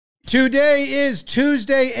Today is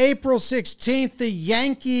Tuesday, April 16th. The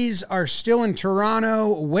Yankees are still in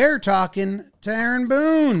Toronto. We're talking to Aaron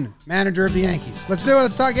Boone, manager of the Yankees. Let's do it.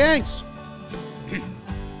 Let's talk Yanks.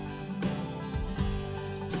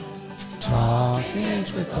 Talk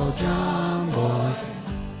Yanks with old John Boy.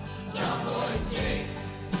 John Boy Jake.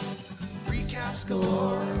 Recaps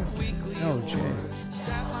galore. Weekly Jake.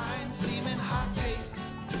 Stat lines, theme, and hot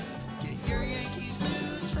takes. Get your Yankees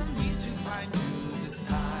news from these two fine dudes. It's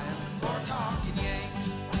time for Talkin'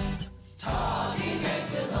 Yanks. Talkin'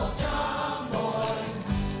 Yanks with old John Boy.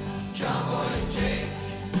 John Boy and Jake.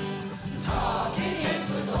 Talkin' Yanks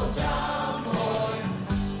with old John Boy.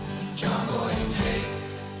 John Boy and Jake.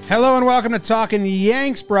 Hello and welcome to Talkin'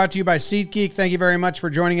 Yanks, brought to you by SeatGeek. Thank you very much for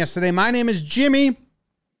joining us today. My name is Jimmy.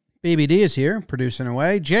 BBD is here, producing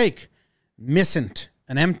away. Jake, missing,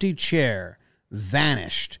 an empty chair,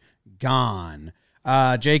 vanished, gone.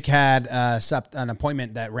 Jake had an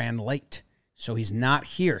appointment that ran late, so he's not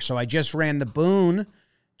here. So I just ran the Boone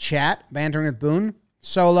chat, bantering with Boone,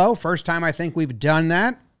 solo. First time I think we've done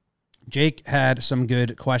that. Jake had some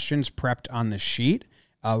good questions prepped on the sheet.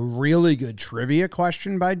 A really good trivia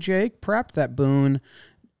question by Jake prepped that Boone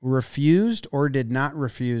refused or did not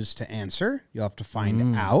refuse to answer. You'll have to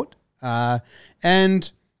find out.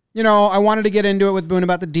 And, you know, I wanted to get into it with Boone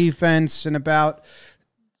about the defense and about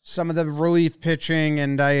some of the relief pitching,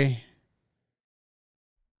 and I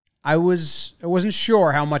wasn't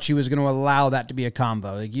sure how much he was going to allow that to be a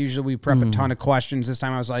combo. Like, usually we prep a ton of questions. This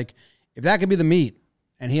time I was like, if that could be the meat,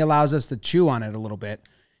 and he allows us to chew on it a little bit.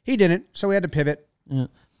 He didn't, so we had to pivot. Yeah.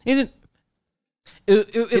 He didn't.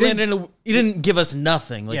 He didn't give us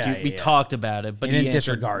nothing. Like we talked about it, but he didn't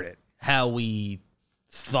disregard it. How we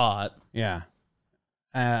thought. Yeah.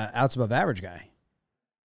 Outs above average guy.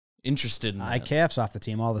 Interested in that. IKF's off the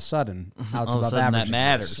team all of a sudden. Outs All of a above sudden average. that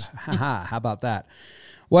matters. How about that?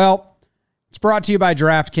 Well, it's brought to you by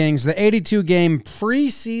DraftKings. The 82-game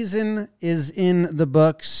preseason is in the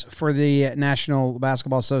books for the National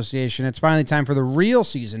Basketball Association. It's finally time for the real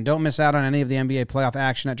season. Don't miss out on any of the NBA playoff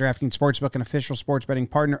action at DraftKings Sportsbook, an official sports betting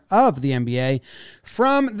partner of the NBA.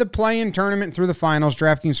 From the play-in tournament through the finals,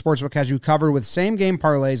 DraftKings Sportsbook has you covered with same-game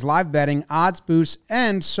parlays, live betting, odds boosts,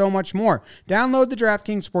 and so much more. Download the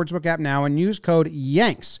DraftKings Sportsbook app now and use code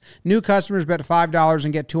YANKS. New customers bet $5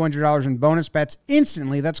 and get $200 in bonus bets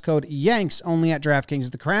instantly. That's code YANKS. Only at DraftKings.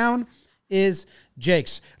 The crown is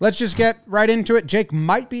Jake's. Let's just get right into it. Jake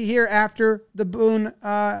might be here after the Boone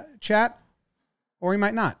chat, or he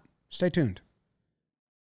might not. Stay tuned.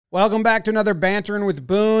 Welcome back to another Bantering with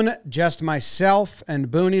Boone. Just myself and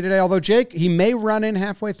Booney today. Although Jake, he may run in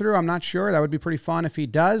halfway through. I'm not sure. That would be pretty fun if he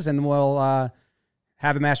does, and we'll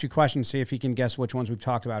have him ask you questions, see if he can guess which ones we've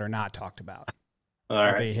talked about or not talked about. All right.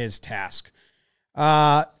 That'll be his task.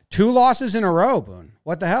 2 losses in a row, Boone.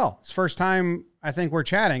 What the hell? It's the first time I think we're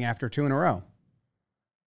chatting after 2 in a row.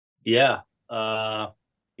 Yeah. I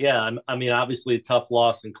mean, obviously a tough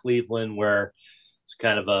loss in Cleveland where it's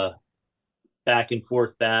kind of a back and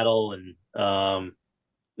forth battle and,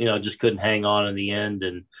 just couldn't hang on in the end.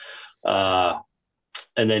 And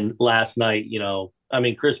then last night,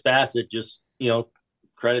 Chris Bassett just,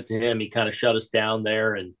 credit to him. He kind of shut us down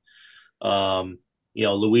there. And,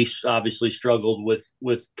 Luis obviously struggled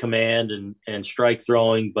with command and strike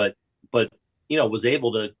throwing, but was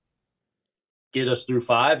able to get us through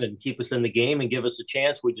 5 and keep us in the game and give us a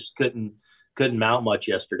chance. We just couldn't mount much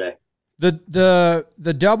yesterday. When the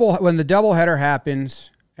doubleheader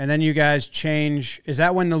happens and then you guys change, is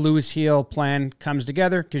that when the Lewis Heel plan comes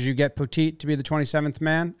together? Because you get Poteet to be the 27th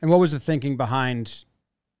man? And what was the thinking behind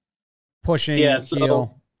pushing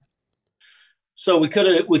Heel? So we could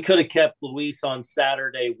have kept Luis on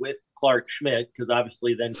Saturday with Clark Schmidt, because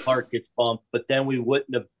obviously then Clark gets bumped, but then we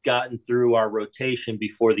wouldn't have gotten through our rotation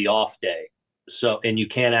before the off day. So, and you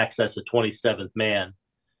can't access a 27th man,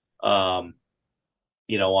 on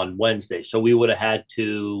Wednesday. So we would have had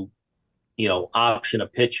to, option a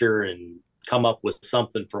pitcher and come up with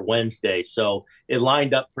something for Wednesday. So it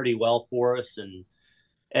lined up pretty well for us.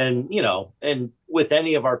 And with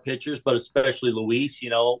any of our pitchers, but especially Luis,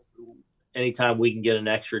 anytime we can get an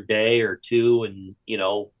extra day or 2 and,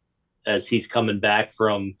 as he's coming back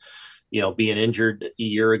from, being injured a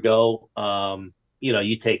year ago,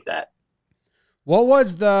 you take that. What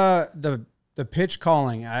was the pitch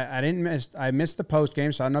calling? I missed the post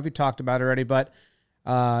game, so I don't know if you talked about it already, but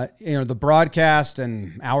the broadcast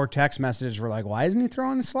and our text messages were like, why isn't he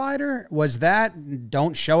throwing the slider? Was that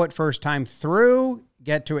don't show it first time through,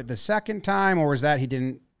 get to it the second time, or was that he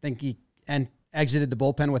didn't think he exited the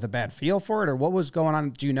bullpen with a bad feel for it, or what was going on?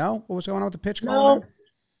 Do you know what was going on with the pitch calling?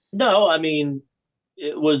 No, I mean,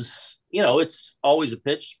 it was it's always a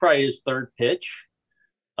pitch. It's probably his third pitch.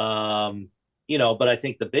 But I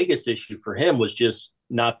think the biggest issue for him was just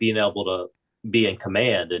not being able to be in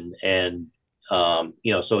command, and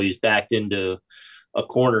so he's backed into a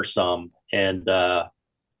corner some. And one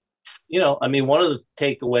of the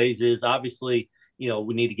takeaways is obviously,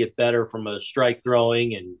 we need to get better from a strike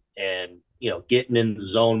throwing and getting in the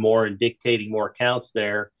zone more and dictating more counts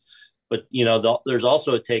there. But there's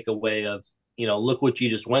also a takeaway of, look what you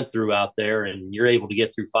just went through out there, and you're able to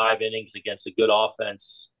get through 5 innings against a good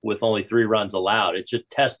offense with only 3 runs allowed. It's a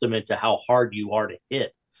testament to how hard you are to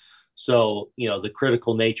hit. So, the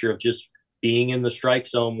critical nature of just being in the strike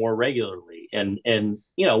zone more regularly. And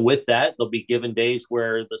with that, there'll be given days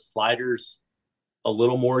where the slider's a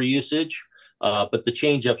little more usage, but the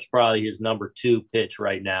changeup's probably his number 2 pitch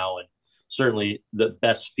right now, and certainly the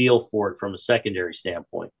best feel for it from a secondary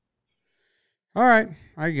standpoint. All right.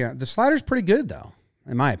 The slider's pretty good, though,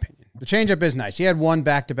 in my opinion. The changeup is nice. He had one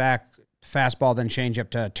back-to-back fastball, then changeup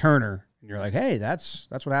to Turner. And you're like, hey, that's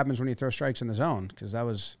what happens when you throw strikes in the zone, because that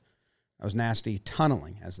was nasty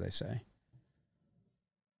tunneling, as they say.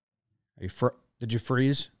 Did you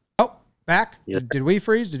freeze? Oh, back. Yeah. Did we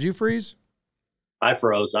freeze? Did you freeze? I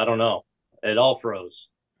froze. I don't know. It all froze.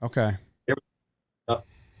 Okay.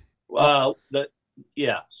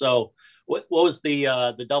 So what was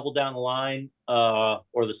the double down the line or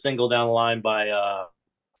the single down the line by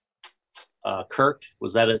Kirk?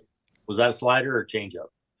 Was that a slider or a changeup?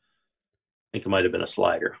 I think it might have been a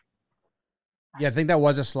slider. Yeah, I think that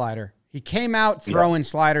was a slider. He came out throwing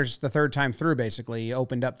sliders the third time through, basically. He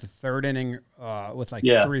opened up the third inning with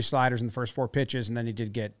 3 sliders in the first 4 pitches, and then he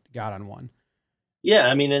got on one. Yeah,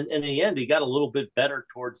 I mean, in the end, he got a little bit better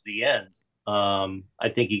towards the end. I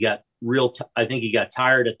think he got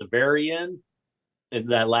tired at the very end,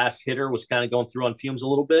 and that last hitter was kind of going through on fumes a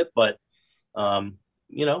little bit, but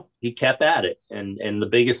he kept at it. And the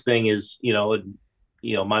biggest thing is,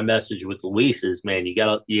 my message with Luis is, man, you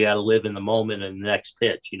gotta live in the moment and the next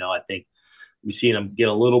pitch. I think we've seen him get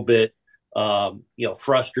a little bit,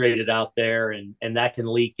 frustrated out there, and that can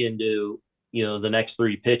leak into, the next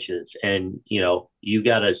 3 pitches. And, you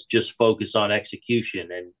got to just focus on execution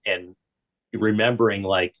and remembering,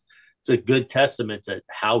 like, it's a good testament to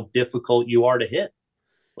how difficult you are to hit.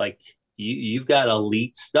 Like, you've got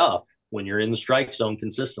elite stuff when you're in the strike zone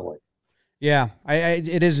consistently. Yeah,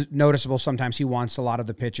 it is noticeable. Sometimes he wants a lot of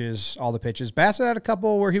the pitches, all the pitches. Bassett had a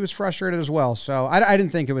couple where he was frustrated as well. So I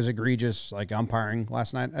didn't think it was egregious, like umpiring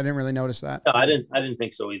last night. I didn't really notice that. No, I didn't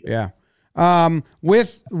think so either. Yeah.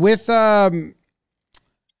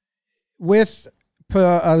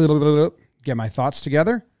 Get my thoughts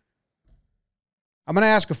together. I'm going to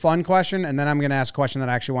ask a fun question, and then I'm going to ask a question that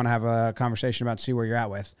I actually want to have a conversation about, see where you're at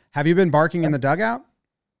with. Have you been barking in the dugout?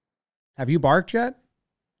 Have you barked yet?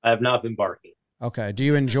 I have not been barking. Okay. Do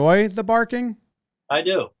you enjoy the barking? I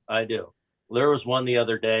do. There was one the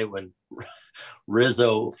other day when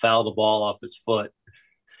Rizzo fouled the ball off his foot.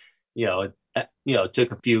 It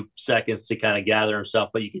took a few seconds to kind of gather himself,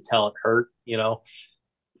 but you could tell it hurt,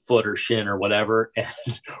 foot or shin or whatever. And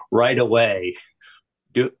right away,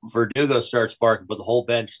 Verdugo starts barking, but the whole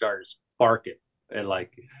bench starts barking. And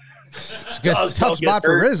it's a good tough spot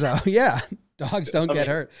for Rizzo. Yeah. Dogs don't get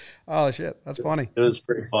hurt. Oh shit, that's funny. It was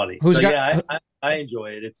pretty funny. I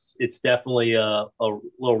enjoy it. It's definitely a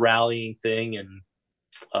little rallying thing, and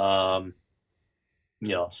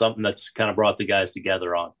something that's kind of brought the guys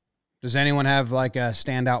together on. Does anyone have like a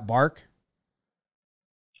standout bark?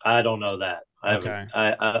 I don't know that.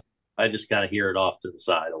 I just kind of hear it off to the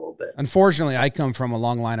side a little bit. Unfortunately, I come from a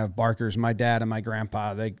long line of barkers. My dad and my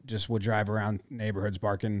grandpa, they just would drive around neighborhoods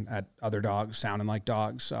barking at other dogs, sounding like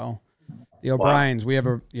dogs. So the O'Briens,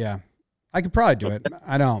 I could probably do it.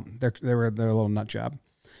 I don't. They're a little nut job.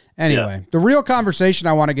 Anyway, The real conversation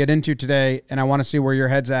I want to get into today, and I want to see where your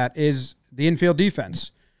head's at, is the infield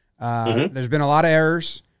defense. There's been a lot of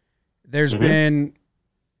errors. There's been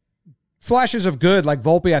flashes of good, like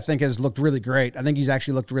Volpe, I think, has looked really great. I think he's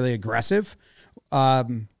actually looked really aggressive.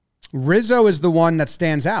 Rizzo is the one that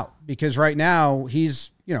stands out because right now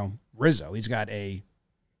he's, Rizzo. He's got a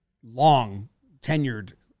long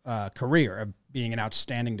tenured career of being an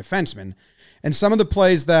outstanding defenseman. And some of the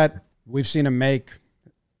plays that we've seen him make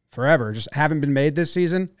forever just haven't been made this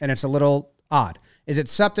season, and it's a little odd. Is it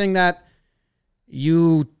something that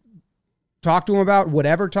you talk to him about, would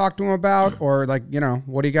ever talk to him about, or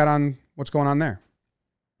what do you got on what's going on there?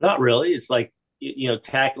 Not really. It's like,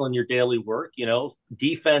 tackling your daily work,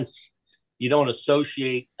 defense, you don't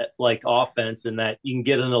associate like offense, and that you can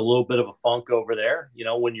get in a little bit of a funk over there. You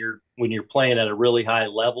know, when you're playing at a really high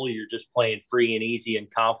level, you're just playing free and easy and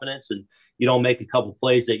confidence, and you don't make a couple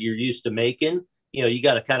plays that you're used to making. You know, you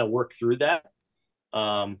got to kind of work through that.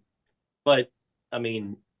 But I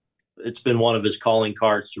mean, it's been one of his calling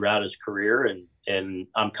cards throughout his career, and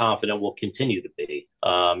I'm confident will continue to be.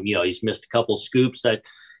 You know, he's missed a couple scoops that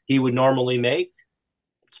he would normally make.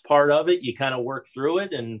 It's part of it. You kind of work through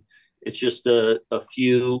it, and it's just a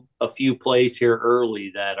few plays here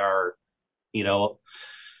early that are, you know,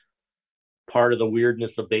 part of the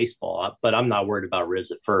weirdness of baseball. But I'm not worried about Riz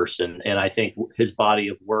at first, and I think his body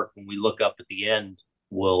of work when we look up at the end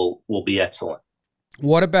will be excellent.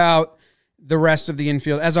 What about the rest of the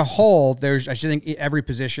infield as a whole? I think every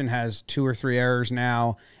position has 2 or 3 errors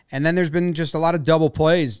now, and then there's been just a lot of double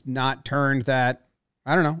plays not turned that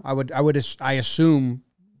I don't know. I assume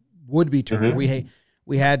would be turned. Mm-hmm.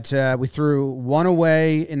 We threw one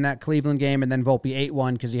away in that Cleveland game, and then Volpe ate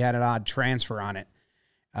one because he had an odd transfer on it.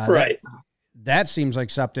 Right. That seems like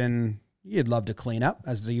something you'd love to clean up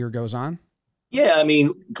as the year goes on. Yeah, I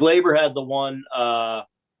mean, Gleyber had the one.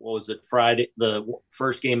 What was it? Friday, the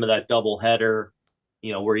first game of that doubleheader.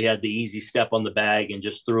 You know, where he had the easy step on the bag and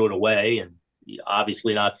just threw it away, and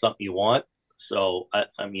obviously not something you want. So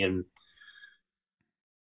I mean,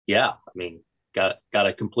 yeah, I mean, got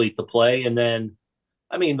to complete the play, and then.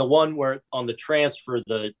 I mean, the one where on the transfer,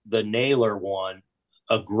 the Naylor one,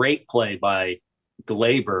 a great play by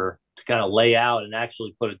Gleyber to kind of lay out and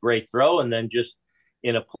actually put a great throw. And then just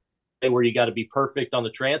in a play where you got to be perfect on the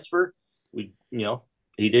transfer, he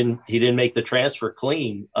didn't make the transfer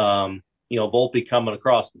clean. Volpe coming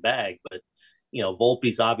across the bag, but, you know,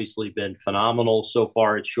 Volpe's obviously been phenomenal so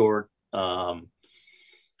far at short.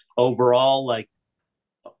 Overall, like,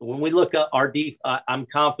 when we look at our I'm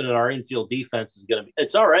confident our infield defense is going to be.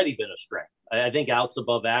 It's already been a strength. I think outs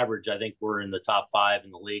above average. I think we're in the top 5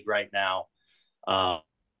 in the league right now.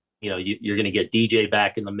 You're going to get DJ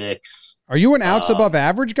back in the mix. Are you an outs above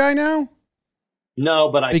average guy now? No,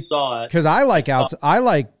 but I saw it because I like outs. I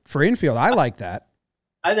like for infield. I like that.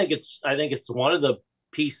 I think it's one of the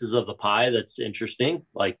pieces of the pie that's interesting.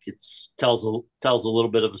 Like it tells a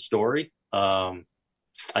little bit of a story.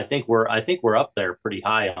 I think we're up there pretty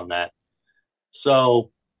high on that.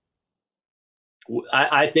 So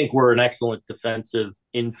I think we're an excellent defensive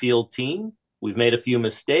infield team. We've made a few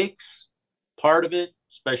mistakes, part of it,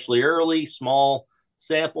 especially early, small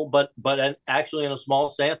sample, but actually in a small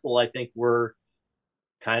sample, I think we're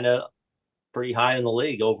kind of pretty high in the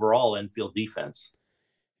league overall infield defense.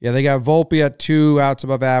 Yeah, they got Volpe at 2 outs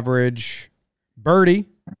above average. Berti.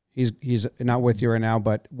 He's not with you right now,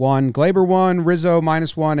 but 1, Gleyber 1, Rizzo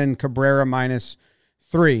 -1, and Cabrera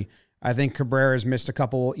 -3. I think Cabrera's missed a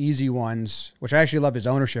couple easy ones, which I actually love his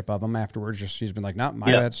ownership of them afterwards. Just he's been like, not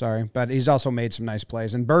my bad, sorry. But he's also made some nice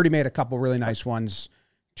plays. And Berti made a couple really nice ones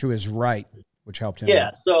to his right, which helped him.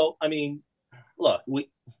 Yeah, so, I mean, look,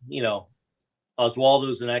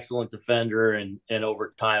 Oswaldo's an excellent defender and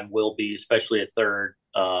over time will be, especially at third.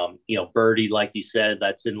 Berti, like you said,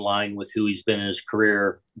 that's in line with who he's been in his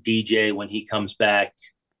career. DJ, when he comes back,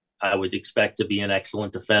 I would expect to be an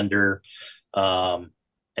excellent defender. Volpe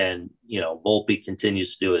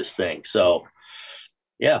continues to do his thing. So,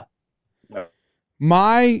 yeah.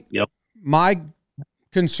 My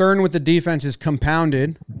concern with the defense is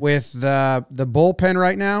compounded with the bullpen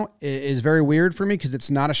right now is very weird for me because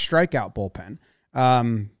it's not a strikeout bullpen.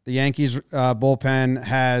 The Yankees bullpen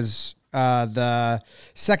has the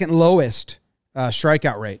second lowest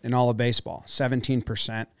strikeout rate in all of baseball,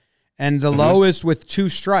 17%, and the lowest with 2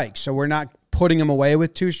 strikes. So we're not putting them away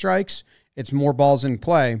with 2 strikes. It's more balls in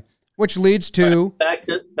play, which leads to back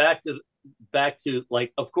to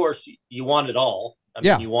like, of course you want it all. I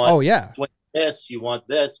mean, you want this, you want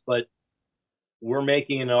this, but we're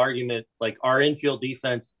making an argument like our infield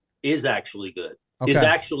defense is actually good, is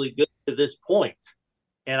actually good to this point.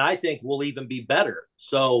 And I think we'll even be better.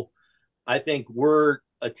 So I think we're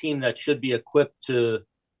a team that should be equipped to,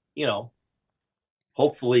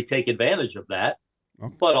 hopefully take advantage of that.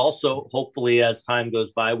 Okay. But also, hopefully, as time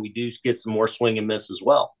goes by, we do get some more swing and miss as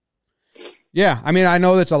well. Yeah, I mean, I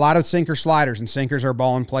know that's a lot of sinker sliders, and sinkers are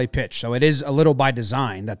ball and play pitch. So it is a little by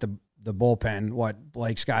design that the bullpen, what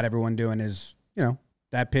Blake's got everyone doing is,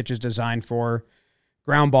 that pitch is designed for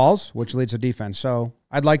ground balls, which leads to defense. So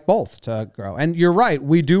I'd like both to grow. And you're right,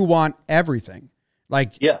 we do want everything.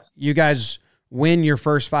 Like, yes, you guys win your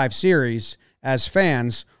first 5 series as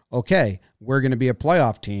fans. Okay, we're going to be a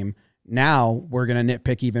playoff team. Now we're going to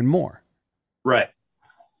nitpick even more. Right.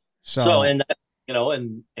 So and that,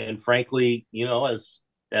 and frankly, as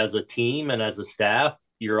as a team and as a staff,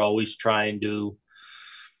 you're always trying to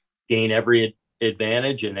gain every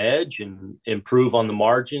advantage and edge and improve on the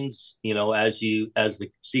margins, as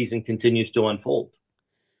the season continues to unfold.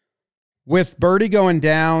 With Berti going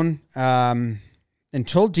down,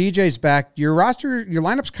 until DJ's back, your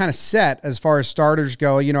lineup's kind of set as far as starters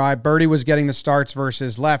go. Berti was getting the starts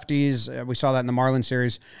versus lefties. We saw that in the Marlins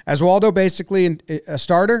series. Oswaldo basically a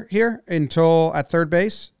starter here until at third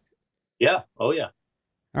base. Yeah. Oh yeah.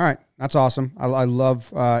 All right. That's awesome. I love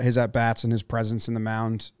his at-bats and his presence in the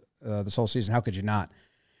mound this whole season. How could you not?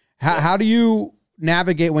 How do you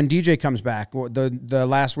navigate when DJ comes back? The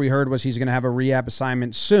last we heard was he's going to have a rehab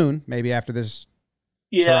assignment soon, maybe after this.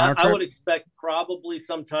 Yeah, I would expect probably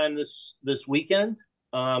sometime this weekend.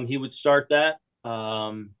 He would start that.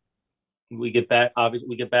 We get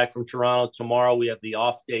back from Toronto tomorrow. We have the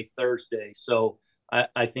off day Thursday. So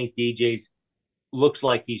I think DJ's looks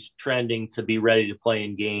like he's trending to be ready to play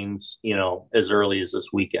in games, as early as this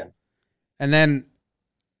weekend. And then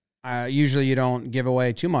usually you don't give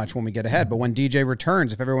away too much when we get ahead, but when DJ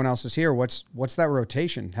returns, if everyone else is here, what's that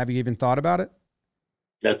rotation? Have you even thought about it?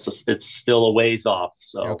 It's still a ways off.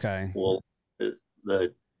 So okay.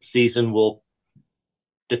 The season will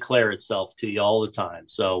declare itself to you all the time.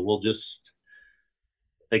 So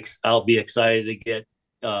I'll be excited to get,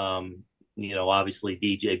 obviously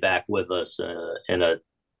DJ back with us and a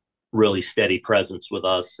really steady presence with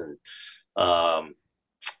us. And, and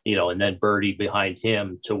then Berti behind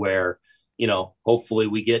him to where, hopefully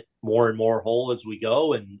we get more and more whole as we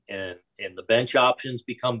go and the bench options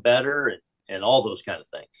become better and all those kind of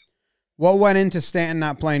things. What went into Stanton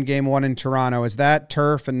not playing game one in Toronto? Is that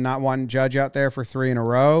turf and not wanting Judge out there for 3 in a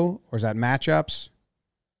row? Or is that matchups?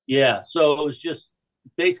 Yeah. So it was just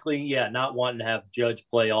basically, not wanting to have Judge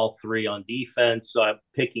play all 3 on defense. So I'm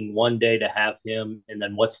picking one day to have him. And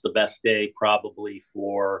then what's the best day probably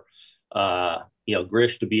for,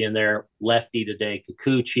 Grish to be in there, lefty today,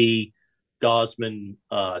 Kikuchi, Gosman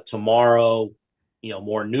tomorrow,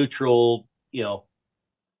 more neutral,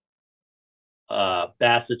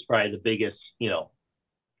 Bassett's probably the biggest,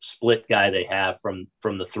 split guy they have from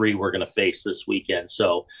the 3 we're going to face this weekend.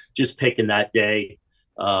 So just picking that day.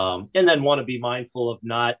 And then want to be mindful of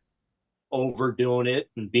not overdoing it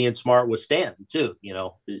and being smart with Stanton too,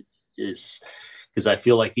 is because I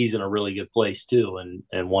feel like he's in a really good place too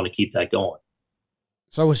and want to keep that going.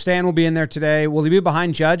 So Stan will be in there today. Will he be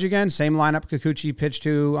behind Judge again? Same lineup Kikuchi pitched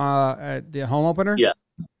to at the home opener? Yeah.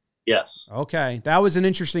 Yes. Okay. That was an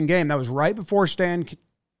interesting game. That was right before Stan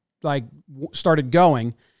started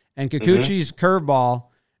going, and Kikuchi's curveball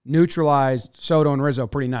neutralized Soto and Rizzo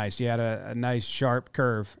pretty nice. He had a nice sharp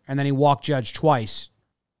curve, and then he walked Judge twice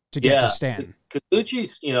to get to Stanton.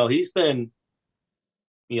 Kikuchi's, he's been,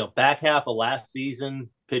 back half of last season,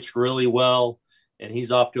 pitched really well, and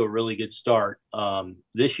he's off to a really good start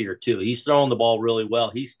this year too. He's throwing the ball really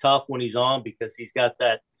well. He's tough when he's on because he's got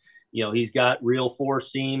that, he's got real four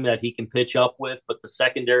seam that he can pitch up with, but the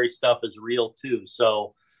secondary stuff is real too.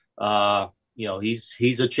 So,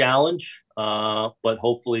 he's a challenge, but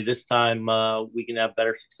hopefully this time we can have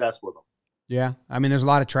better success with him. Yeah. I mean, there's a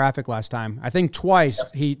lot of traffic last time. I think twice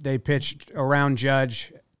they pitched around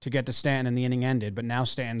Judge to get to Stanton and the inning ended, but now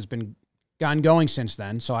Stanton's gotten going since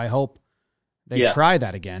then. So I hope they try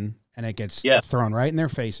that again and it gets thrown right in their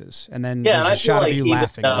faces. And then there's a shot of you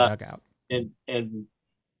laughing in the dugout. And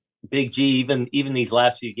Big G, even these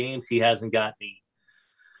last few games, he hasn't got he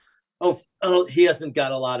hasn't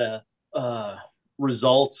got a lot of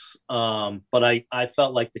results. But I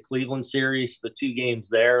felt like the Cleveland series, the 2 games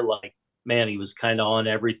there, man, he was kind of on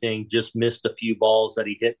everything, just missed a few balls that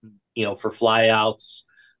he hit, for flyouts.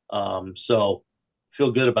 So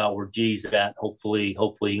feel good about where G's at. Hopefully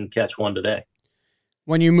he can catch one today.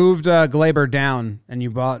 When you moved Gleyber down and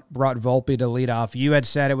you brought Volpe to lead off, you had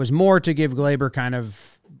said it was more to give Gleyber kind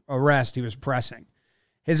of a rest. He was pressing.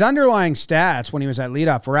 His underlying stats when he was at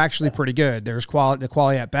leadoff were actually pretty good. There's the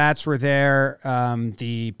quality at bats were there,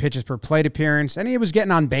 the pitches per plate appearance, and he was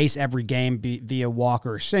getting on base every game via walk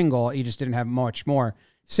or single. He just didn't have much more.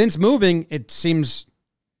 Since moving, it seems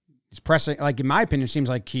he's pressing. In my opinion, it seems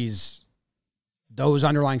like those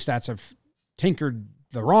underlying stats have tinkered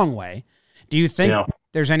the wrong way. Do you think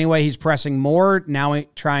there's any way he's pressing more now?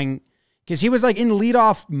 Trying because he was in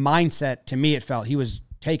leadoff mindset. To me, it felt he was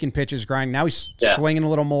taking pitches, grinding. Now he's swinging a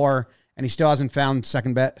little more, and he still hasn't found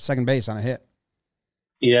second base on a hit.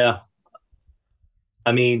 Yeah.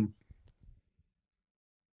 I mean,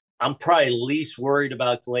 I'm probably least worried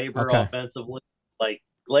about Gleyber offensively.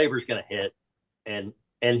 Gleyber's going to hit, and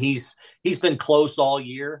he's been close all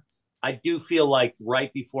year. I do feel like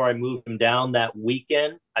right before I moved him down that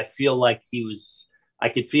weekend, I feel like I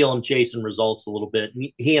could feel him chasing results a little bit.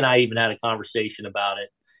 And he and I even had a conversation about it.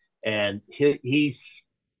 And he's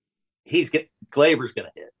Gleyber's going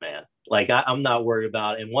to hit, man. Like I'm not worried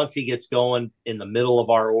about it. And once he gets going in the middle of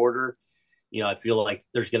our order, I feel like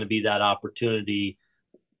there's going to be that opportunity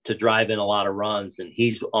to drive in a lot of runs. And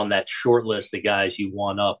he's on that short list of guys you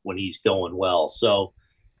want up when he's going well. So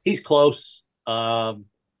he's close. Smoked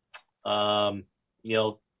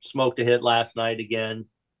a hit last night again.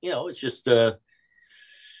 It's just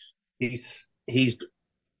he's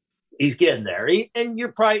getting there. And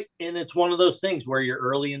you're probably, and it's one of those things where you're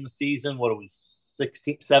early in the season. What are we,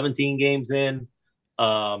 17 games in?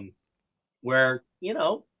 Where,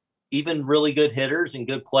 even really good hitters and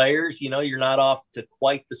good players, you're not off to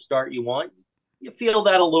quite the start you want. You feel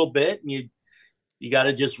that a little bit, and you got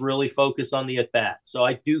to just really focus on the at bat. So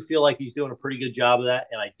I do feel like he's doing a pretty good job of that,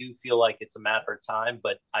 and I do feel like it's a matter of time.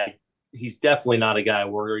 But he's definitely not a guy I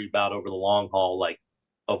worry about over the long haul, like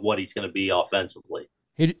of what he's going to be offensively.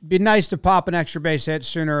 It'd be nice to pop an extra base hit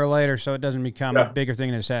sooner or later so it doesn't become a bigger thing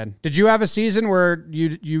in his head. Did you have a season where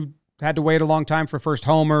you had to wait a long time for first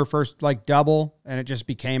homer, first double, and it just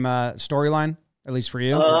became a storyline, at least for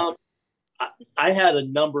you? I had a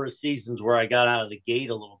number of seasons where I got out of the gate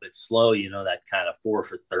a little bit slow, that kind of 4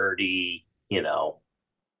 for 30,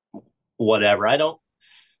 whatever. I don't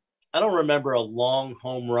remember a long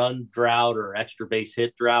home run drought or extra base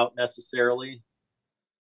hit drought necessarily,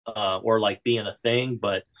 or like being a thing,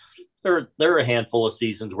 but there are a handful of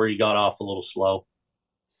seasons where he got off a little slow.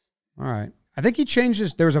 All right. I think he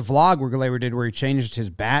changed there was a vlog where Gleyber did where he changed his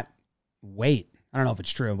bat weight. I don't know if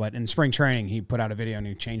it's true, but in spring training, he put out a video and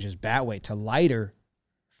he changed his bat weight to lighter,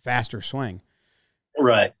 faster swing.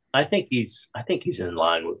 Right. I think he's in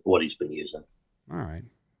line with what he's been using. All right.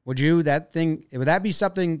 Would that be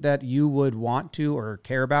something that you would want to or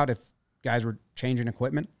care about if guys were changing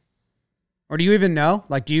equipment? Or do you even know?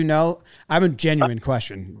 Like, do you know? I have a genuine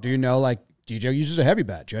question. Do you know, like, DJ uses a heavy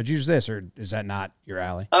bat, Judge uses this, or is that not your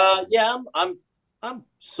alley? Yeah, I'm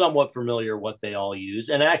somewhat familiar what they all use.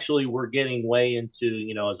 And actually we're getting way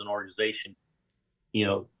into, as an organization,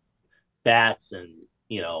 bats and,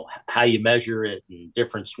 how you measure it and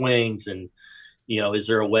different swings. And, is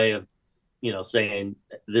there a way of, saying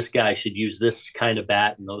this guy should use this kind of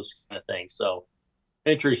bat and those kind of things. So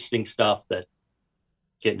interesting stuff that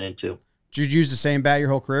getting into. Did you use the same bat your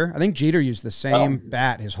whole career? I think Jeter used the same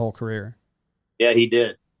bat his whole career. Yeah, he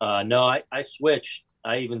did. No, I switched.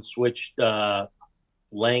 I even switched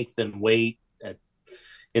length and weight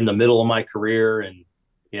in the middle of my career. And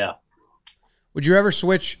yeah. Would you ever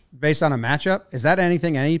switch based on a matchup? Is that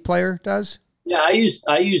anything any player does? Yeah,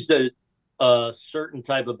 I used a certain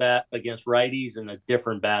type of bat against righties and a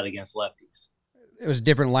different bat against lefties. It was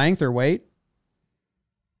different length or weight?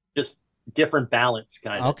 Just different balance,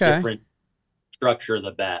 kind of. Okay. Different structure of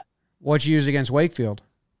the bat. What'd you use against Wakefield?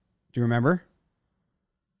 Do you remember?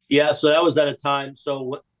 Yeah, so that was at a time.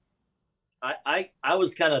 So I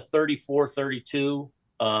was kind of 34, 32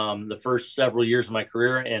 the first several years of my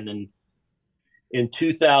career. And in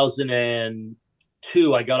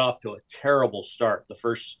 2002, I got off to a terrible start. The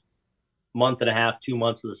first month and a half, 2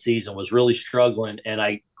 months of the season was really struggling. And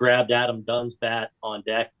I grabbed Adam Dunn's bat on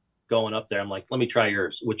deck going up there. I'm like, let me try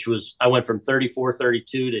yours, which was, I went from 34,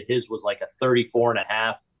 32 to his was like a 34 and a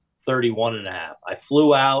half, 31 and a half. I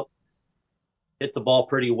flew out, hit the ball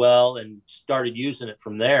pretty well, and started using it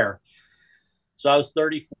from there. So I was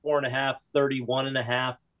 34 and a half, 31 and a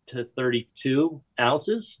half to 32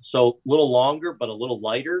 ounces. So a little longer, but a little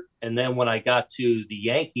lighter. And then when I got to the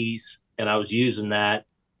Yankees and I was using that,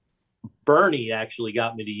 Berti actually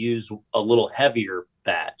got me to use a little heavier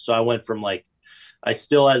bat. So I went from I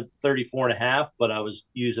still had 34 and a half, but I was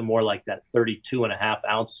using more like that 32 and a half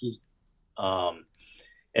ounces. And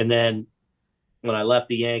then when I left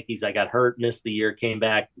the Yankees, I got hurt, missed the year, came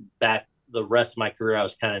back the rest of my career. I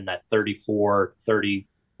was kind of in that 34,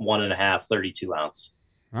 31 and a half, 32 ounce.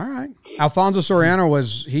 All right. Alfonso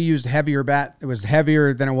Soriano he used heavier bat. It was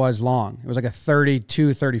heavier than it was long. It was like a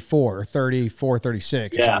 32, 34, or 34,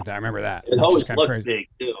 36. Or something like that. I remember that. It always looked big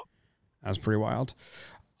too. That was pretty wild.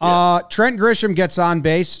 Yeah. Trent Grisham gets on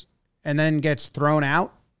base and then gets thrown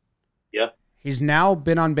out. Yeah. He's now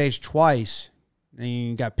been on base twice. And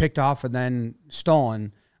he got picked off and then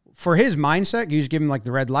stolen. For his mindset, you just give him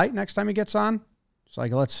the red light next time he gets on. It's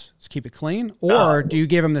like, let's keep it clean. Or do you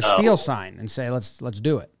give him the steal sign and say, let's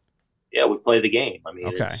do it? Yeah, we play the game. I mean,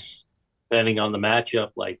 okay. It's depending on the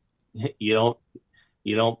matchup, you don't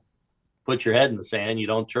put your head in the sand, you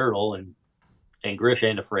don't turtle, and Grish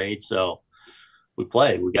ain't afraid. So we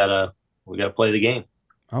play. We gotta play the game.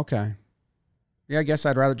 Okay. Yeah, I guess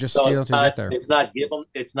I'd rather just steal to get there. It's not give them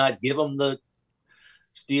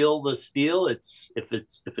steal the steal. It's if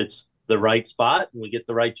it's the right spot and we get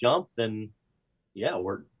the right jump, then yeah,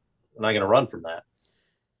 we're not going to run from that.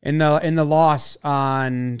 In the loss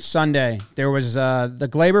on Sunday, there was the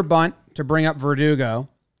Gleyber bunt to bring up Verdugo,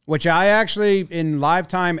 which I actually, in live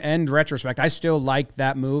time and retrospect, I still like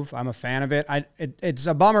that move. I'm a fan of it. It's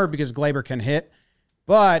a bummer because Gleyber can hit,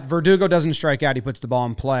 but Verdugo doesn't strike out. He puts the ball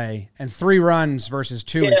in play, and 3 runs versus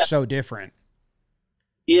 2 is so different.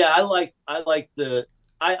 Yeah, I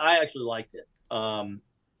actually liked it.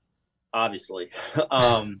 Obviously,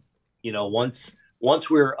 once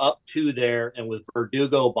we were up 2 there, and with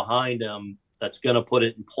Verdugo behind him, that's going to put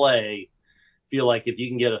it in play. Feel like if you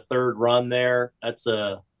can get a 3rd run there, that's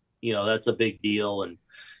a big deal. And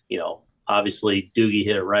obviously Doogie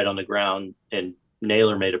hit it right on the ground, and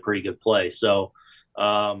Naylor made a pretty good play. So,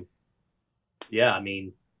 yeah, I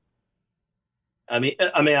mean,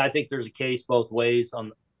 I think there's a case both ways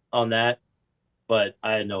on that, but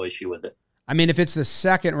I had no issue with it. I mean, if it's the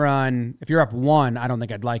 2nd run, if you're up 1, I don't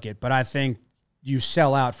think I'd like it, but I think you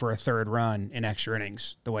sell out for a 3rd run in extra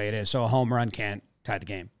innings the way it is. So a home run can't tie the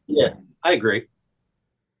game. Yeah, I agree.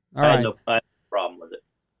 All right. I had no problem with it.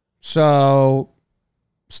 So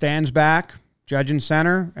Stan's back, Judge in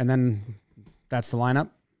center, and then that's the lineup.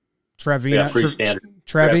 Trevi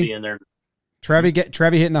in there. Trevi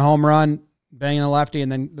hitting the home run, banging the lefty,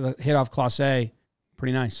 and then the hit off Clase.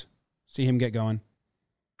 Pretty nice. See him get going.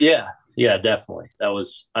 Yeah, definitely. That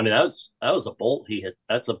was a bolt he hit.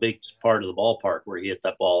 That's a big part of the ballpark where he hit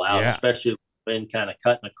that ball out, especially when kind of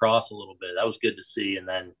cutting across a little bit. That was good to see. And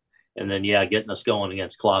then getting us going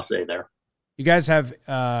against Clase there. You guys have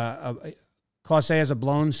Clase has a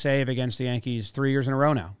blown save against the Yankees 3 years in a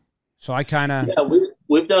row now. So I kind of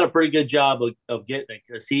we've done a pretty good job of getting it,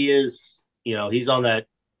 because he is, he's on that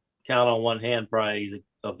count on one hand probably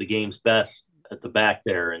of the game's best at the back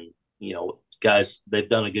there, and guys, they've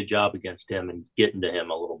done a good job against him and getting to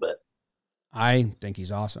him a little bit. I think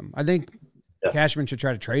he's awesome. I think Cashman should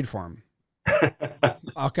try to trade for him.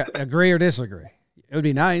 Okay, agree or disagree? It would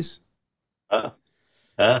be nice.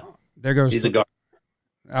 There goes. He's a guard.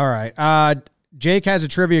 All right. Jake has a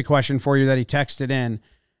trivia question for you that he texted in.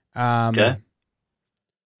 Okay.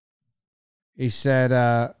 He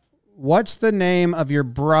said, what's the name of your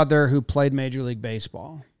brother who played Major League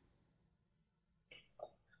Baseball?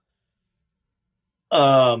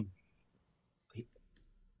 I'm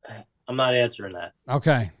not answering that.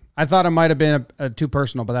 Okay. I thought it might have been too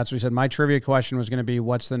personal, but that's what he said. My trivia question was going to be,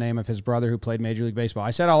 what's the name of his brother who played Major League Baseball?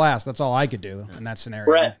 I said I'll ask. That's all I could do in that scenario.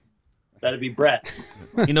 Brett. That'd be Brett.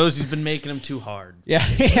 He knows he's been making him too hard. Yeah,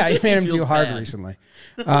 he made him too hard recently.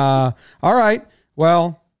 All right.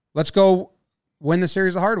 Well, let's go win the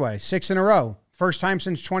series the hard way. 6 in a row. First time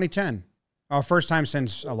since 2010. Oh, first time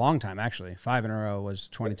since a long time, actually. 5 in a row was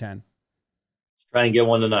 2010. Try and get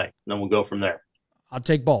one tonight, and then we'll go from there. I'll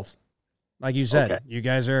take both. Like you said, You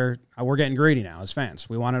guys we're getting greedy now as fans.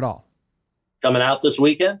 We want it all. Coming out this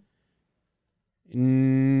weekend? I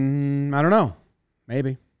don't know.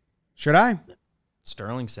 Maybe. Should I?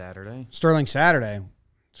 Sterling Saturday. That's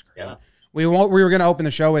great. Yeah. We were going to open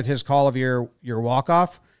the show with his call of your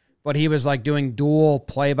walk-off, but he was like doing dual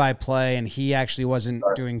play-by-play, and he actually wasn't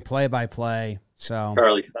doing play-by-play. So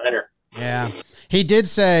Charlie Steiner. Yeah. He did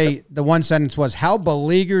say the one sentence was, how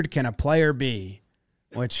beleaguered can a player be?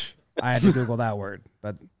 Which I had to Google that word,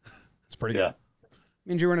 but it's pretty good.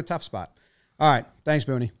 Means you were in a tough spot. All right. Thanks,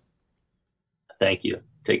 Booney. Thank you.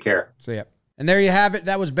 Take care. See ya. And there you have it.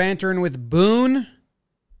 That was Bantering with Boone,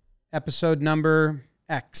 episode number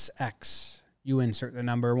XX. You insert the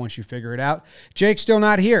number once you figure it out. Jake's still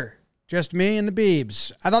not here. Just me and the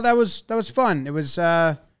Beebs. I thought that was fun. It was,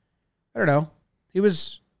 I don't know. He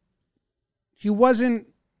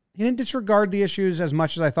didn't disregard the issues as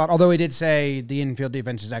much as I thought, although he did say the infield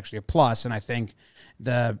defense is actually a plus, and I think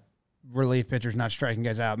the relief pitchers not striking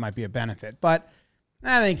guys out might be a benefit. But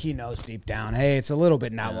I think he knows deep down, hey, it's a little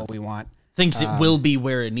bit not what we want. Thinks it will be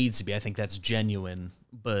where it needs to be. I think that's genuine,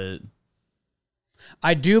 but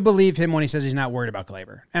I do believe him when he says he's not worried about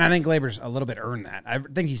Gleyber. And I think Gleyber's a little bit earned that. I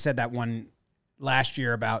think he said that one last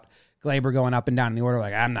year about Gleyber going up and down in the order.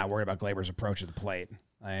 Like, I'm not worried about Gleyber's approach at the plate.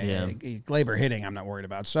 Gleyber hitting, I'm not worried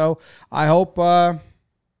about. So I hope that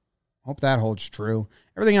holds true.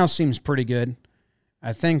 Everything else seems pretty good.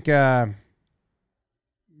 I think I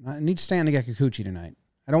need Stanton to get Kikuchi tonight.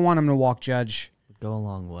 I don't want him to walk Judge. Go a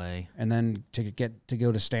long way. And then to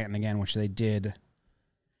go to Stanton again, which they did.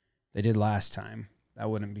 They did last time. That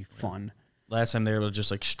wouldn't be fun. Last time they were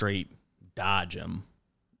just like straight dodge him.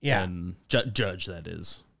 Yeah. And Judge, that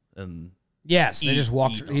is. And yes, they just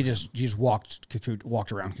walked. He just walked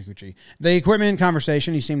around Kikuchi. The equipment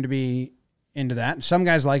conversation. He seemed to be into that. Some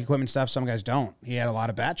guys like equipment stuff, some guys don't. He had a lot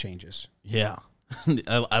of bat changes. Yeah.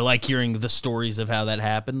 I like hearing the stories of how that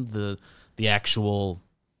happened. The actual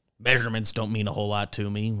measurements don't mean a whole lot to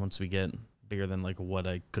me once we get bigger than like what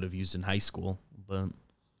I could have used in high school. But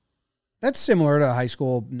that's similar to high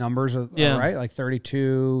school numbers, right? Like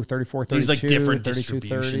 32, 34, 32, there's like different 32,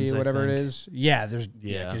 30, whatever it is. Yeah,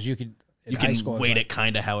 because you could can weight it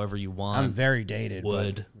kind of however you want. I'm very dated.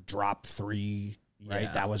 Would drop 3, right?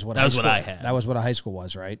 Yeah. That was what I had. That was what a high school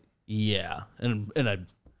was, right? Yeah, and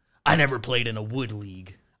I never played in a wood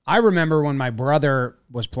league. I remember when my brother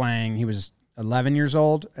was playing, he was 11 years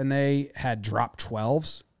old, and they had drop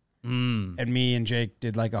 12s. And me and Jake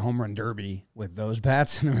did like a home run derby with those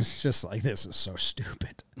bats, and it was just like, this is so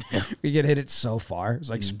stupid. Yeah. We could hit it so far. It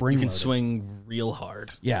was like spring. You can loaded. swing real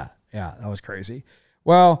hard. Yeah, that was crazy.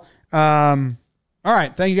 Well, all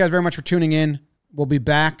right. Thank you guys very much for tuning in. We'll be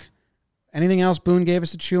back. Anything else Boone gave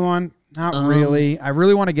us to chew on? Not really. I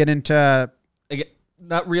really want to get into...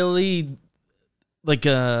 Not really. Like,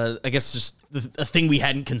 I guess just a thing we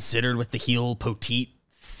hadn't considered with the heel Poteet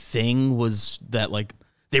thing was that, like,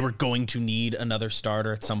 they were going to need another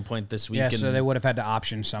starter at some point this week. Yeah, so they would have had to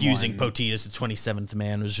option someone. Using Poteet as the 27th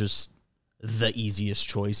man was just the easiest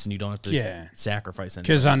choice, and you don't have to sacrifice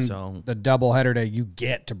anything. Because on the doubleheader day, you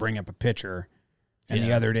get to bring up a pitcher, and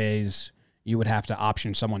the other days, you would have to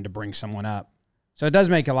option someone to bring someone up. So it does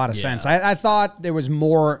make a lot of sense. I thought there was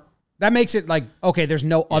more... That makes it like, okay, there's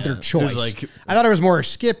no other choice. Like, I thought it was more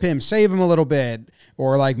skip him, save him a little bit,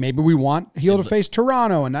 or like maybe we want Heel to face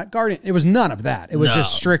Toronto and not Guardian. It was none of that. It was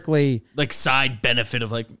just strictly... Like side benefit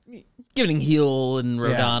of like giving Heel and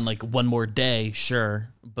Rodon like one more day,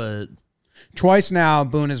 sure. But... Twice now,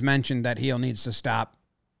 Boone has mentioned that Heel needs to stop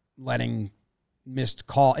letting missed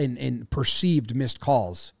call in perceived missed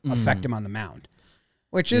calls affect him on the mound,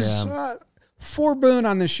 which is for Boone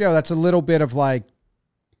on this show. That's a little bit of like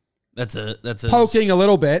that's a poking a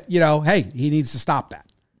little bit. You know, hey, he needs to stop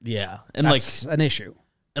that. Yeah, and that's like an issue.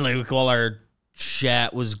 And like while our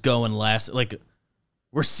chat was going last, like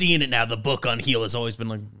we're seeing it now. The book on Heel has always been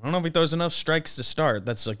like, I don't know if he throws enough strikes to start.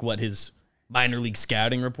 That's like what his minor league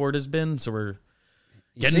scouting report has been. So we're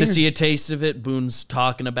getting to see a taste of it. Boone's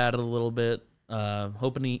talking about it a little bit.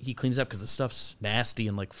 Hoping he cleans up because the stuff's nasty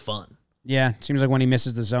and like fun. Yeah, it seems like when he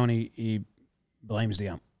misses the zone, he blames the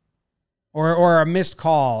ump. Or a missed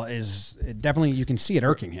call is definitely, you can see it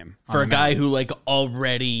irking him. For a guy who like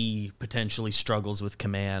already potentially struggles with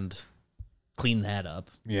command, clean that up.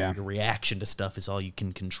 Yeah. Your reaction to stuff is all you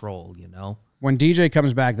can control, you know? When DJ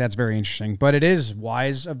comes back, that's very interesting. But it is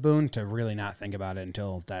wise of Boone to really not think about it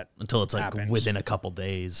until it's like happens. Within a couple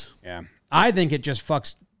days. Yeah. I think it just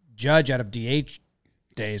fucks Judge out of DH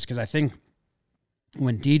days because I think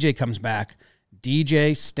when DJ comes back,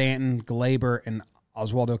 DJ, Stanton, Gleyber, and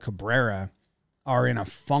Oswaldo Cabrera are in a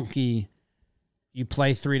funky, you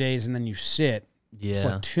play 3 days and then you sit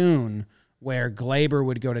platoon where Gleyber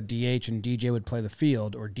would go to DH and DJ would play the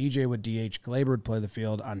field, or DJ would DH, Gleyber would play the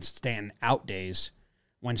field on Stanton out days.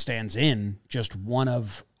 When Stanton's in, just one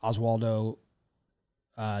of Oswaldo,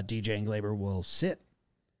 DJ, and Gleyber will sit.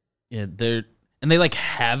 Yeah, they like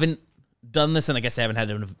haven't done this, and I guess they haven't had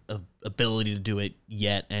an ability to do it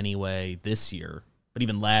yet anyway this year. But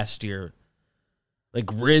even last year, like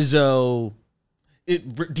Rizzo,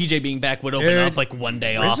 DJ being back would open up like one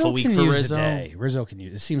day off a week for Rizzo. Rizzo can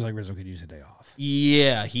use. It seems like Rizzo could use a day off.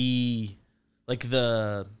 Yeah, he like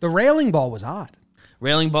the railing ball was odd.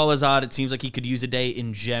 Railing ball was odd. It seems like he could use a day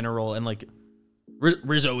in general, and like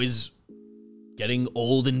Rizzo is getting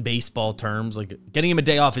old in baseball terms. Like getting him a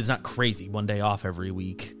day off is not crazy. One day off every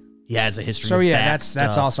week. He has a history. So of yeah, back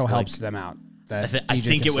that's also helps them out. I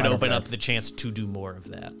think it would open up the chance to do more of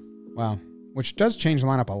that. Wow. Which does change the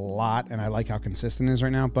lineup a lot, and I like how consistent it is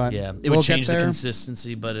right now. But yeah, it would change the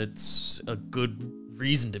consistency, but it's a good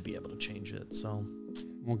reason to be able to change it. So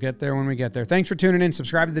we'll get there when we get there. Thanks for tuning in.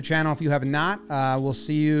 Subscribe to the channel if you have not. We'll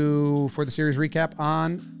see you for the series recap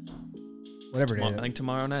on whatever it is. I think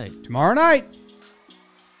tomorrow night. Tomorrow night.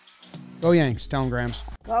 Go Yanks. Tell them, Grams.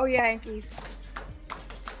 Go Yankees.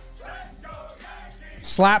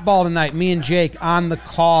 Slap ball tonight. Me and Jake on the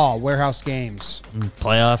call. Warehouse games.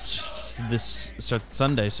 Playoffs this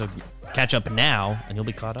Sunday, so catch up now, and you'll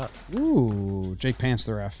be caught up. Ooh, Jake Pants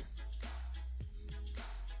the ref.